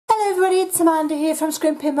it's Amanda here from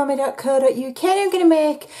Scrimpingmommy.co.uk. I'm going to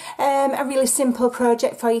make a really simple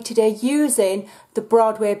project for you today using the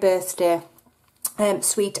Broadway birthday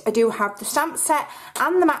suite. I do have the stamp set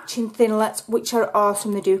and the matching thinlets, which are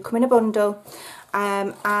awesome. They do come in a bundle.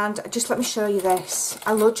 And just let me show you this.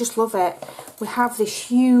 I just love it. We have this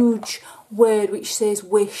huge word which says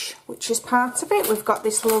wish, which is part of it. We've got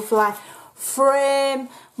this lovely frame.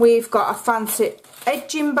 We've got a fancy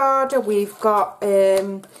edging border. We've got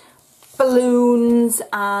balloons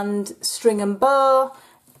and string and bow.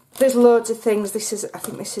 There's loads of things. I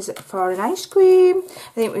think this is for an ice cream.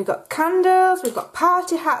 I think we've got candles. We've got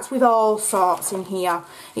party hats with all sorts in here.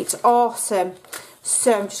 It's awesome.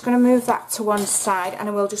 So I'm just going to move that to one side, and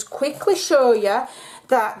I will just quickly show you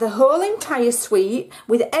that the whole entire suite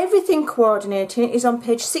with everything coordinating is on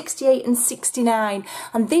page 68 and 69,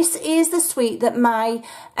 and this is the suite that my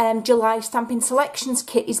July Stampin' Selections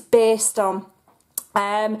kit is based on.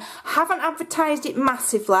 Haven't advertised it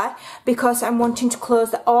massively because I'm wanting to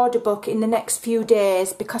close the order book in the next few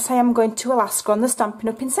days, because I am going to Alaska on the Stampin'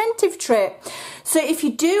 Up incentive trip. So if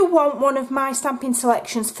you do want one of my Stampin'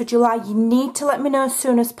 Selections for July, you need to let me know as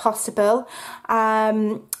soon as possible.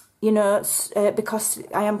 You know, because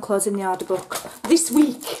I am closing the order book this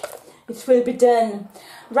week. It will be done.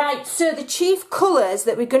 Right, so the chief colours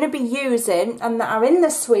that we're going to be using and that are in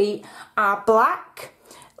the suite are black,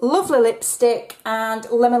 lovely lipstick, and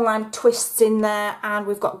lemon lime twists in there, and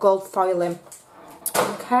we've got gold foiling.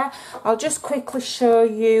 Okay, I'll just quickly show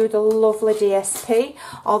you the lovely DSP,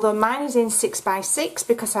 although mine is in 6x6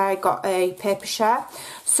 because I got a paper share.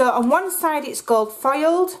 So on one side it's gold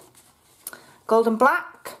foiled, gold and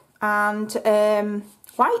black, and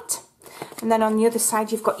white, and then on the other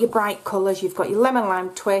side you've got your bright colours. You've got your lemon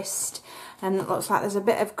lime twist, and it looks like there's a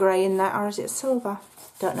bit of grey in there, or is it silver?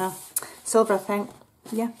 Don't know. Silver, I think.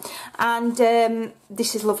 Yeah. And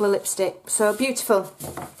this is lovely lipstick, so beautiful.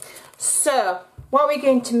 So what we're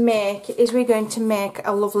going to make is we're going to make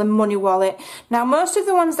a lovely money wallet. Now, most of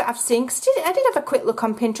the ones that I've seen, because I did have a quick look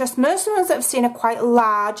on Pinterest, most of the ones that I've seen are quite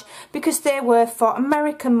large because they were for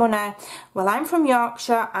American money. Well, I'm from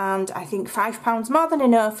Yorkshire, and I think £5 more than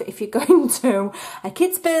enough if you're going to a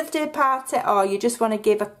kid's birthday party, or you just want to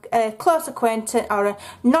give a close acquaintance, or a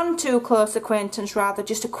non-too close acquaintance rather,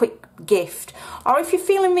 just a quick gift. Or if you're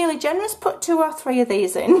feeling really generous, put 2 or 3 of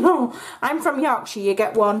these in. I'm from Yorkshire, you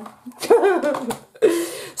get one.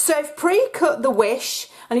 So I've pre-cut the wish,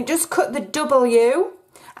 and it just cut the W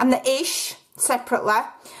and the ish separately.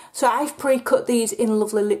 So I've pre-cut these in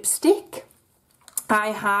lovely lipstick. I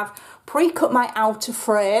have pre-cut my outer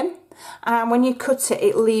frame, and when you cut it,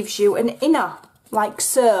 it leaves you an inner, like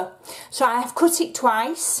so. So I have cut it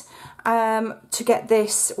twice to get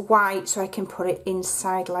this white, so I can put it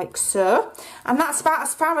inside like so, and that's about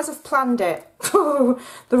as far as I've planned it. The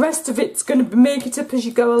rest of it's going to be make it up as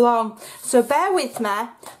you go along, so bear with me.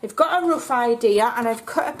 I've got a rough idea, and I've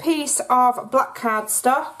cut a piece of black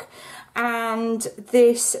cardstock, and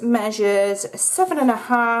this measures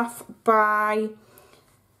 7.5 by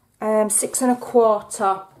 6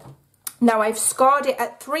 1/4. Now I've scored it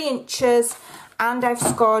at 3 inches, and I've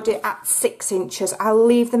scored it at 6 inches. I'll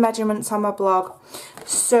leave the measurements on my blog.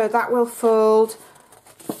 So that will fold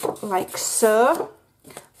like so,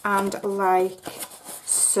 and like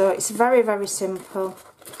so. It's very, very simple.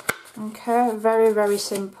 Okay, very, very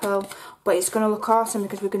simple. But it's going to look awesome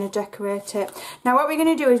because we're going to decorate it. Now what we're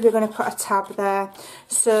going to do is we're going to put a tab there.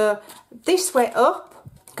 So this way up,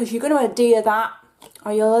 because you're going to adhere that.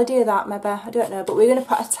 Or you'll adhere that maybe, I don't know, but we're going to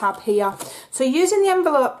put a tab here. So using the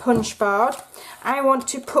envelope punch board, I want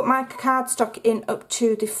to put my cardstock in up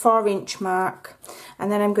to the 4-inch mark,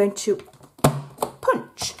 and then I'm going to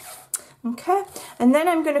punch. Okay, and then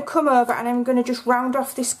I'm going to come over and I'm going to just round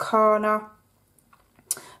off this corner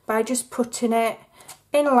by just putting it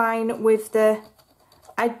in line with the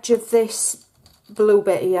edge of this blue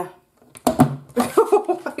bit here.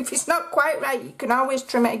 If it's not quite right, you can always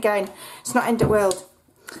trim it again. It's not end of world.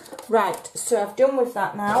 Right, so I've done with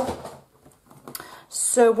that now.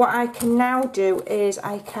 So what I can now do is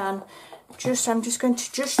I'm just going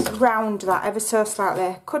to just round that ever so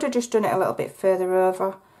slightly. Could have just done it a little bit further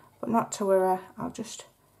over, but not to worry. I'll just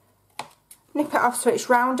nip it off so it's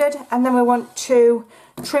rounded, and then we want to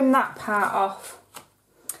trim that part off.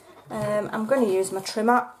 I'm going to use my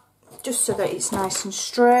trimmer just so that it's nice and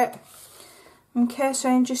straight. Okay, so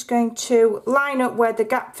I'm just going to line up where the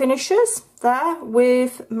gap finishes there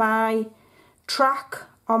with my track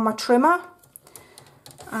on my trimmer,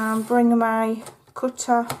 and bring my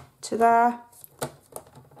cutter to there,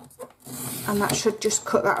 and that should just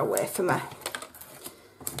cut that away for me.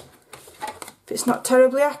 If it's not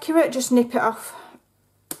terribly accurate, just nip it off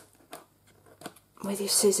with your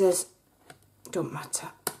scissors, don't matter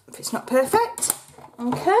if it's not perfect.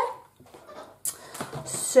 Okay,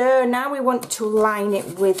 so now we want to line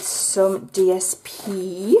it with some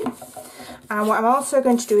DSP, and what I'm also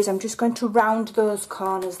going to do is I'm just going to round those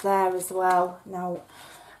corners there as well. Now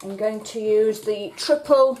I'm going to use the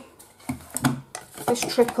triple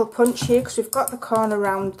punch here because we've got the corner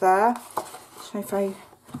round there. So if I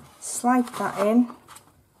slide that in,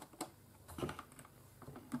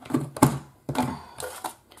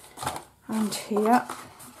 and here,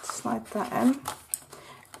 slide that in.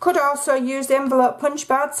 Could also use the envelope punch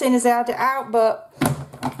pad, seeing as I had it out, but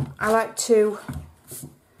I like to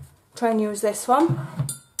try and use this one.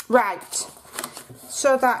 Right,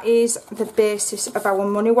 so that is the basis of our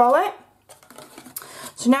money wallet.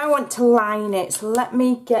 So now I want to line it, so let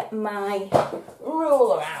me get my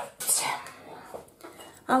ruler out.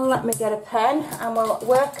 And let me get a pen and we'll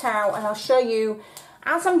work out, and I'll show you,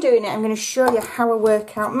 as I'm doing it, I'm going to show you how I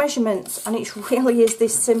work out measurements, and it really is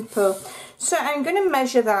this simple. So I'm going to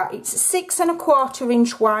measure that. It's 6 1/4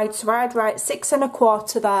 inch wide, so I'd write 6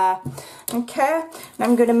 1/4 there. Okay, and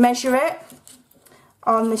I'm going to measure it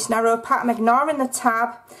on this narrow part. I'm ignoring the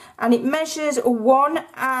tab, and it measures 1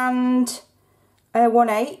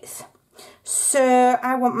 1/8. So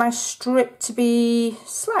I want my strip to be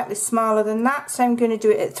slightly smaller than that, so I'm going to do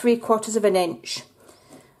it at 3/4 inch.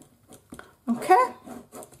 Okay,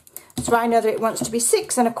 so I know that it wants to be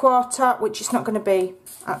 6 1/4, which it's not going to be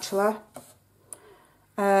actually.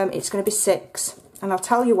 It's going to be 6, and I'll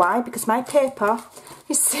tell you why, because my paper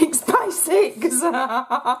is 6 by 6.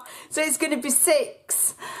 So it's going to be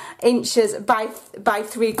 6 inches by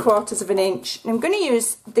 3/4 inch. I'm going to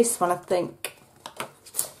use this one, I think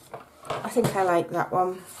I like that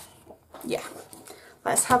one. Yeah,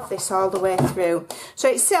 let's have this all the way through. So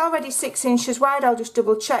it's already 6 inches wide. I'll just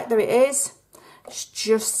double check. There it is. It's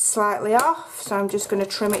just slightly off, so I'm just going to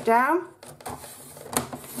trim it down.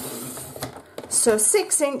 So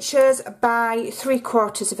 6 inches by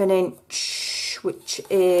 3/4 inch, which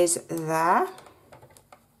is there.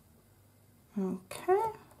 Okay.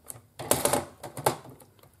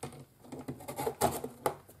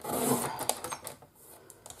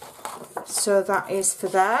 So that is for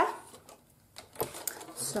there.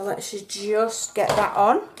 So let's just get that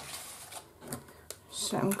on.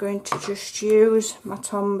 So I'm going to just use my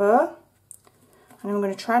Tombow, and I'm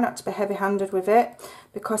going to try not to be heavy-handed with it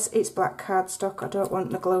because it's black cardstock. I don't want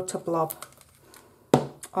the glue to blob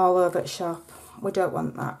all over the shop. We don't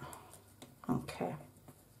want that. Okay.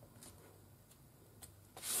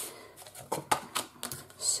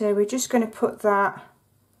 So we're just going to put that,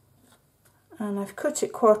 and I've cut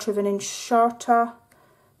it 1/4 inch shorter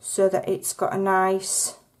so that it's got a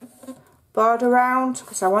nice border round,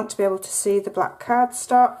 because I want to be able to see the black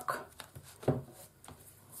cardstock.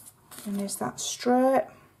 And is that straight?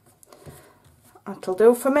 That'll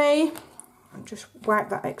do for me. I'll just wipe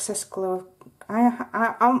that excess glue.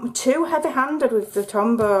 I'm too heavy-handed with the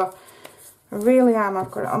Tombow. I really am. I've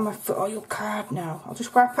got it on my foil card now. I'll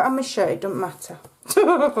just wipe it on my shirt, it doesn't matter.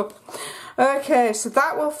 Okay, so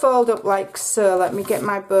that will fold up like so. Let me get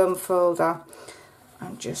my bone folder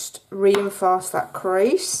and just reinforce that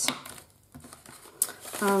crease.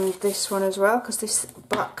 And this one as well, because this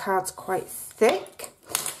black card's quite thick.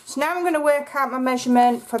 So now I'm going to work out my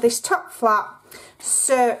measurement for this top flap.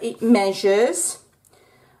 So it measures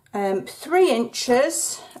 3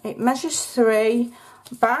 inches. It measures 3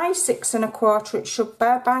 by 6 1/4. It should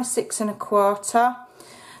be by 6 1/4.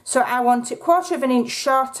 So I want it 1/4 inch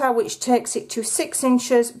shorter, which takes it to 6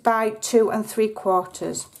 inches by 2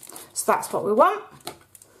 3/4. So that's what we want.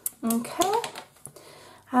 Okay.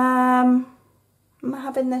 Am I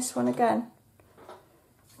having this one again?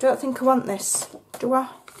 I don't think I want this. Do I?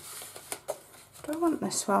 Do I want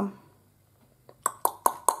this one?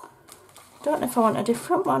 I don't know if I want a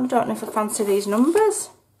different one. I don't know if I fancy these numbers.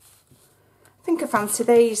 I think I fancy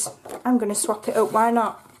these. I'm going to swap it up. Why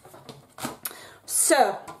not?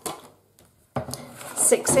 So,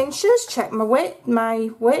 6 inches. Check my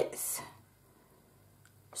width.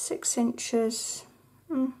 6 inches.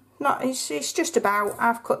 Not. It's just about.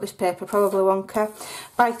 I've cut this paper probably wonka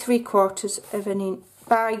by 3/4 inch.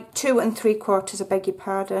 By 2 3/4. I beg your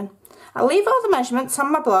pardon. I'll leave all the measurements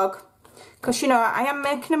on my blog, because you know I am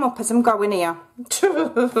making them up as I'm going here.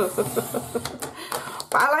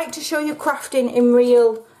 But I like to show you crafting in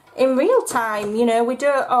real time. You know, we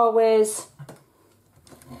don't always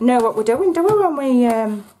know what we're doing, do we, when we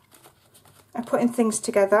are putting things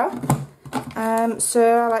together. So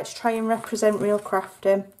I like to try and represent real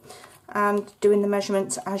crafting and doing the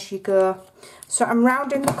measurements as you go. So I'm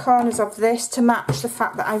rounding the corners of this to match the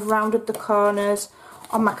fact that I've rounded the corners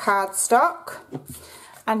on my cardstock.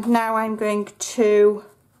 And now I'm going to,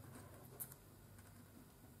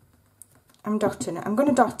 I'm dotting it. I'm going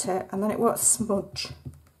to dot it and then it won't smudge.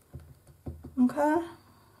 Okay,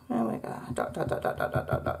 there we go. Dot, dot, dot, dot, dot, dot,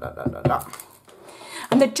 dot, dot, dot, dot, dot.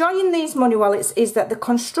 And the joy in these money wallets is that the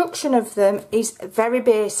construction of them is very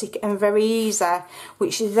basic and very easy,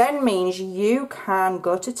 which then means you can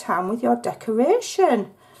go to town with your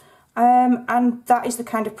decoration. And that is the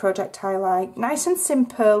kind of project I like. Nice and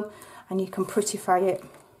simple, and you can prettify it.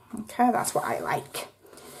 Okay, that's what I like.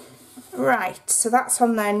 Right, so that's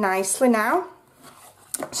on there nicely now.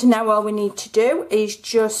 So now all we need to do is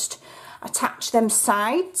just attach them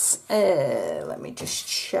sides. Let me just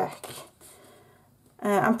check.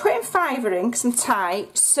 I'm putting fiver in because I'm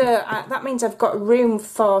tight, so that means I've got room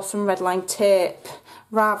for some red line tape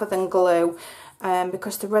rather than glue,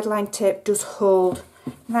 because the red line tape does hold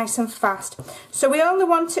nice and fast. So we only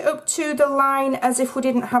want it up to the line as if we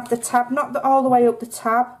didn't have the tab, not all the way up the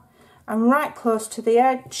tab, and right close to the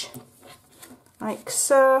edge, like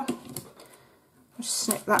so. Just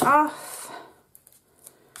snip that off,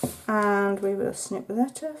 and we will snip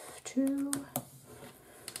that off too.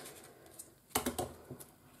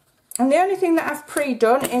 And the only thing that I've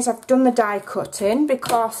pre-done is I've done the die cutting,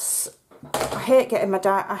 because I hate getting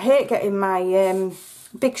my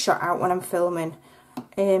Big Shot out when I'm filming.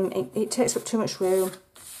 It takes up too much room.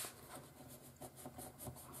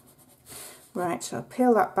 Right, so I'll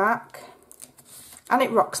peel that back, and it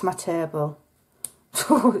rocks my table.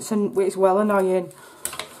 It's well annoying.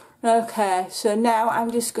 Okay, so now I'm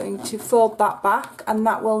just going to fold that back, and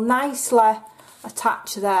that will nicely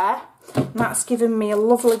attach there. And that's given me a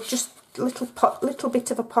lovely, just little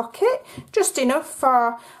bit of a pocket, just enough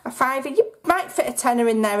for a fiver. You might fit a tenner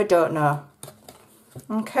in there, I don't know.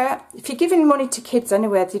 Okay, if you're giving money to kids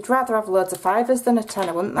anyway, they'd rather have loads of fivers than a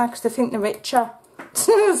tenner, wouldn't they? Because they think they're richer.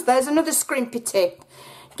 There's another scrimpy tip.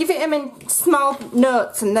 Give it them in small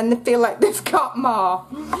notes and then they feel like they've got more.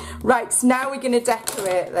 Right, so now we're going to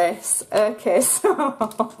decorate this. Okay,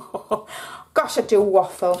 so, gosh, I do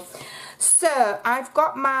waffle. So, I've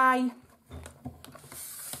got my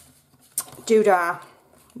doodah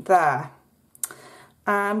there.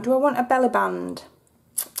 Do I want a belly band?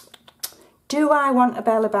 Do I want a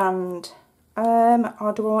belly band?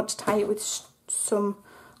 Or do I want to tie it with some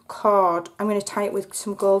cord? I'm going to tie it with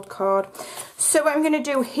some gold cord. So what I'm going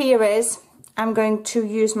to do here is I'm going to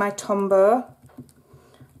use my Tombow,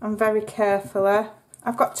 and very carefully,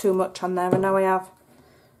 I've got too much on there, I know I have.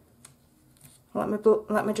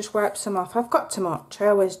 Let me just wipe some off. I've got too much, I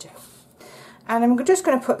always do. And I'm just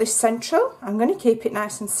going to put this central. I'm going to keep it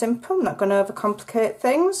nice and simple. I'm not going to overcomplicate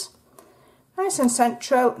things. Nice and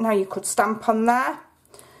central. Now you could stamp on there.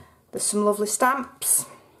 There's some lovely stamps.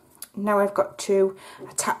 Now I've got to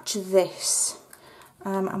attach this.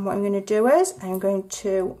 And what I'm going to do is I'm going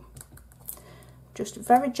to just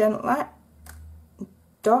very gently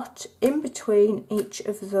dot in between each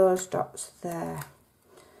of those dots there.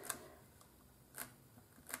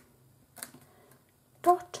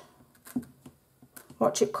 Dot.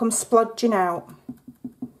 Watch it come splodging out.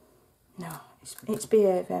 No, it's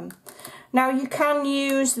behaving. Now you can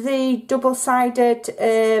use the double-sided,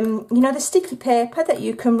 you know, the sticky paper that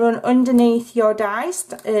you can run underneath your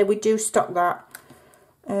dies. We do stock that.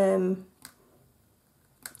 In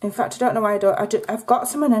fact, I don't know why I've got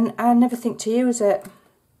some and I never think to use it.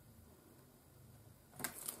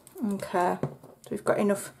 Okay, so we've got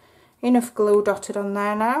enough glue dotted on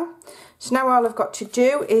there now. So now all I've got to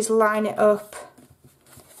do is line it up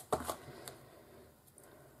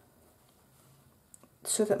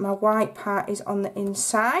so that my white part is on the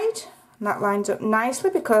inside, and that lines up nicely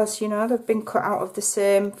because, you know, they've been cut out of the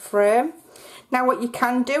same frame. Now what you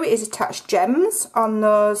can do is attach gems on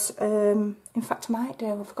those. In fact, I might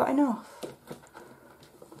do. I've got enough.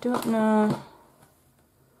 Don't know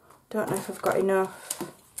if I've got enough.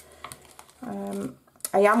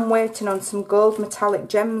 I am waiting on some gold metallic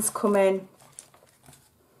gems coming.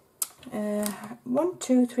 1,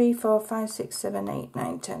 2, 3, 4, 5, 6, 7, 8,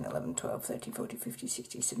 9, 10, 11, 12, 13, 14, 15,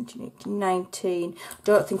 16, 17, 18, 19. I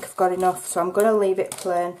don't think I've got enough, so I'm going to leave it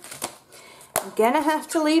plain. I'm going to have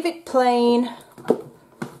to leave it plain.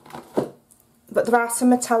 But there are some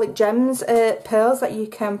metallic gems, pearls that you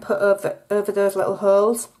can put over those little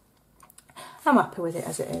holes. I'm happy with it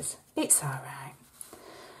as it is. It's alright.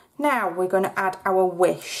 Now we're going to add our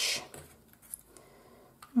wish.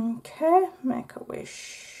 Okay, make a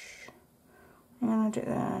wish. I'm going to do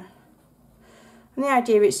that. And the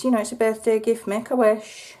idea is, you know, it's a birthday gift, make a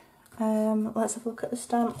wish. Let's have a look at the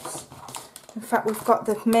stamps. In fact, we've got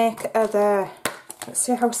the maker there. Let's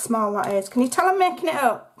see how small that is. Can you tell I'm making it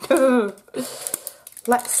up?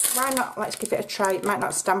 why not, let's give it a try. It might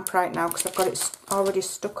not stamp right now because I've got it already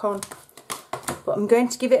stuck on. But I'm going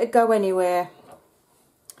to give it a go anyway.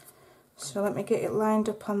 So let me get it lined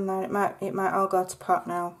up on there. It might all go to pot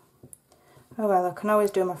now. Oh well, I can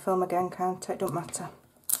always do my film again, can't I? It don't matter.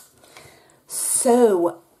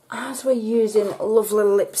 So, as we're using lovely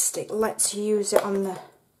lipstick, let's use it on the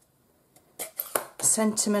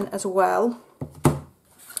sentiment as well.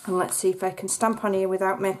 And let's see if I can stamp on here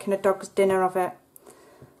without making a dog's dinner of it.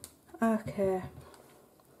 Okay.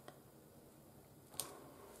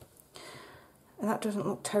 And that doesn't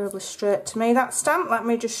look terribly straight to me, that stamp. Let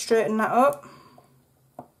me just straighten that up.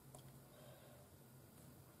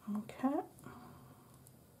 Okay.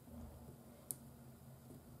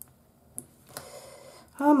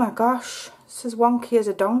 Oh my gosh, this is wonky as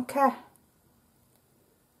a donkey.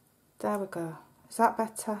 There we go. Is that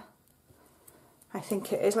better? I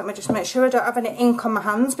think it is. Let me just make sure I don't have any ink on my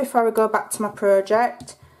hands before I go back to my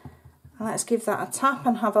project. And let's give that a tap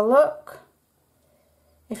and have a look.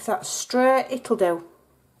 If that's straight, it'll do.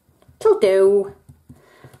 It'll do.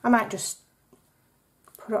 I might just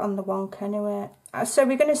put it on the wonk anyway. So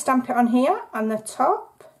we're going to stamp it on here, on the top.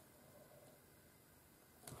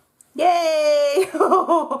 Yay!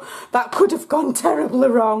 That could have gone terribly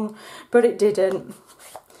wrong, but it didn't.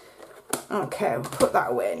 Okay, we'll put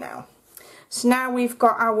that away now. So now we've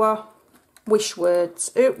got our wish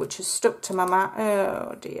words, which is stuck to my mat.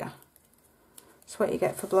 Oh dear. That's what you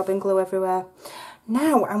get for blobbing glue everywhere.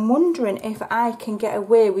 Now I'm wondering if I can get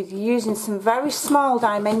away with using some very small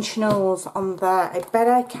dimensionals on there. I bet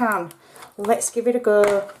I can. Let's give it a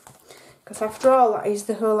go. Because after all, that is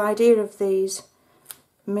the whole idea of these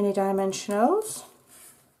mini dimensionals.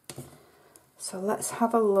 So let's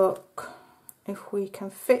have a look if we can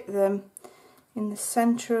fit them in the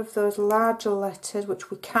centre of those larger letters,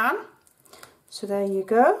 which we can. So there you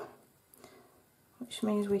go. Which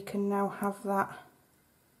means we can now have that.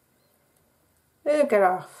 Oh, get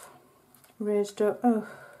off. Raised up. Oh.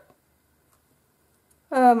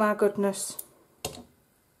 Oh my goodness. I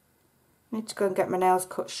need to go and get my nails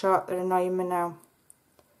cut short. They're annoying me now.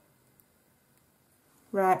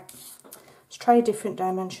 Right. Let's try a different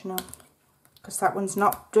dimensional. Because that one's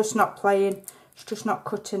just not playing. It's just not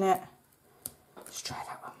cutting it. Let's try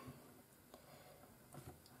that one.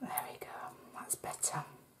 There we go. That's better.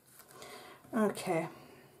 Okay.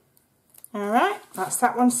 Alright. That's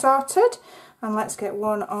that one sorted. And let's get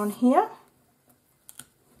one on here.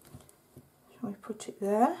 Shall we put it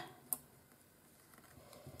there?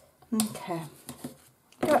 Okay.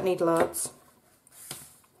 Don't need loads.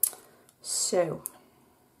 So,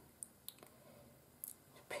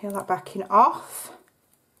 peel that backing off.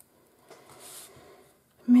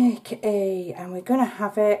 Make a, and we're going to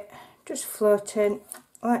have it just floating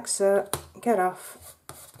like so. Get off.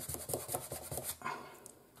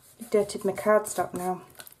 You dirtied my cardstock now.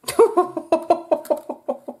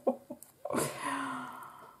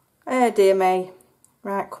 Oh dear me.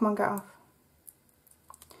 Right, come on, get off.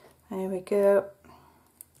 There we go.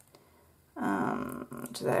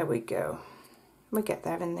 And there we go. We get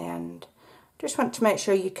there in the end. Just want to make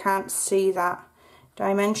sure you can't see that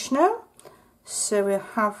dimensional. So we'll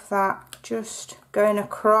have that just going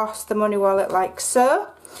across the money wallet like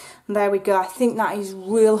so. And there we go. I think that is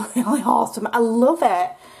really, really awesome. I love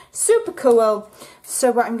it. Super cool.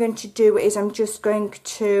 So what I'm going to do is I'm just going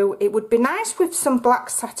to, it would be nice with some black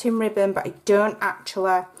satin ribbon, but I don't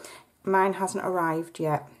actually, mine hasn't arrived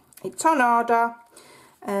yet. It's on order,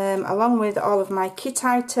 along with all of my kit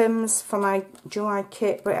items for my July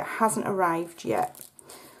kit, but it hasn't arrived yet.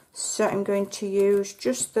 So I'm going to use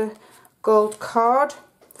just the gold cord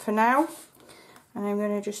for now, and I'm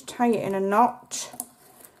going to just tie it in a knot,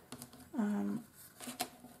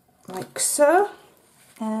 like so.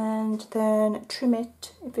 And then trim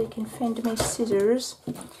it, if I can find my scissors.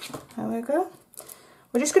 There we go.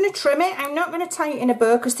 We're just going to trim it. I'm not going to tie it in a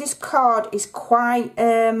bow because this cord is quite,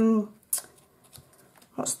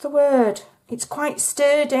 what's the word? It's quite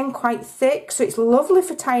sturdy and quite thick, so it's lovely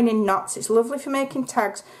for tying in knots. It's lovely for making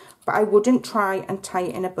tags, but I wouldn't try and tie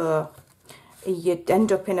it in a bow. You'd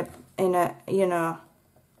end up in a, you know,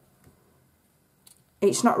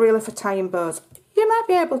 it's not really for tying bows. You might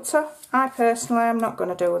be able to. I personally am not going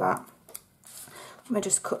to do that. Let me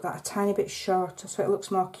just cut that a tiny bit shorter so it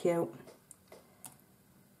looks more cute.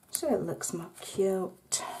 So it looks more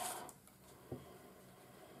cute.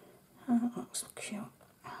 Oh, it looks cute.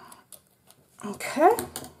 Okay,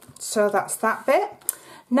 so that's that bit.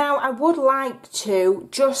 Now I would like to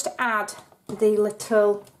just add the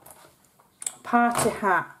little party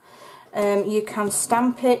hat. You can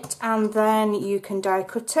stamp it and then you can die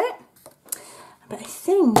cut it. But I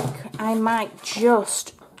think I might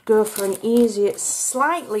just go for an easier,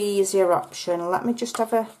 slightly easier option. Let me just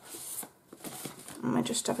have a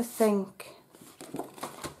think.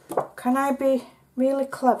 Can I be really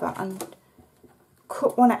clever and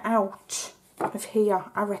cut one out of here?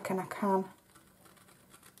 I reckon I can.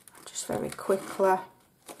 Just very quickly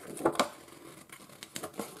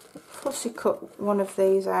fussy cut one of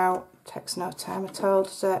these out. Takes no time at all,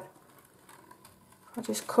 does it? I'll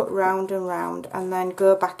just cut round and round and then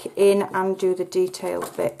go back in and do the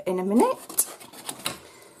detailed bit in a minute.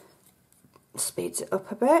 Speeds it up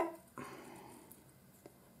a bit.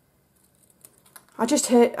 I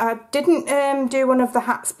didn't do one of the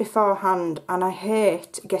hats beforehand, and I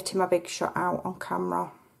hate getting my big shot out on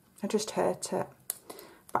camera. I just hate it.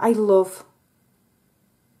 But I love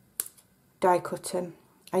die cutting.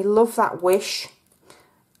 I love that wish.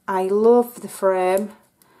 I love the frame.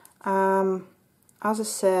 As I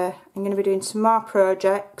say, I'm going to be doing some more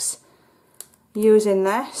projects using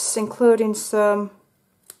this, including some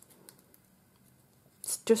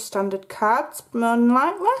just standard cards, more than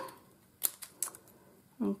likely.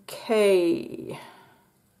 Okay.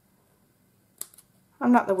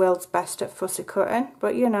 I'm not the world's best at fussy cutting,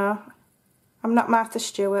 but you know, I'm not Martha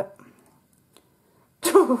Stewart.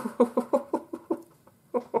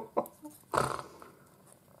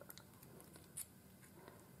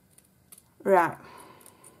 Right.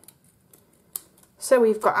 So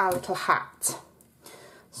we've got our little hat.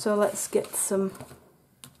 So let's get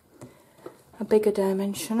a bigger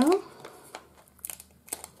dimensional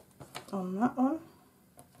on that one.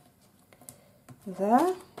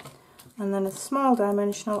 There. And then a small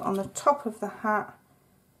dimensional on the top of the hat.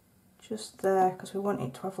 Just there, because we want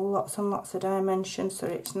it to have lots and lots of dimensions so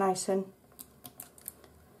it's nice and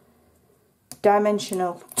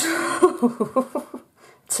dimensional.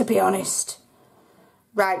 To be honest.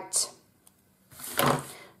 Right.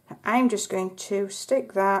 I'm just going to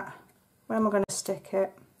stick that. Where am I going to stick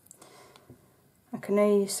it? I can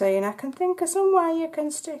hear you saying, I can think of somewhere you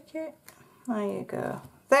can stick it. There you go.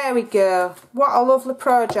 There we go. What a lovely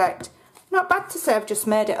project. Not bad to say I've just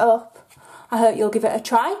made it up. I hope you'll give it a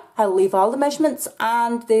try. I'll leave all the measurements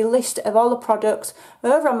and the list of all the products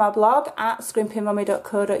over on my blog at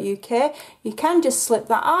scrimpingmommy.co.uk. You can just slip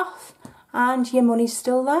that off and your money's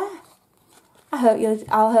still there. I hope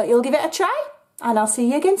you'll give it a try, and I'll see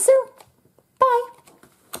you again soon.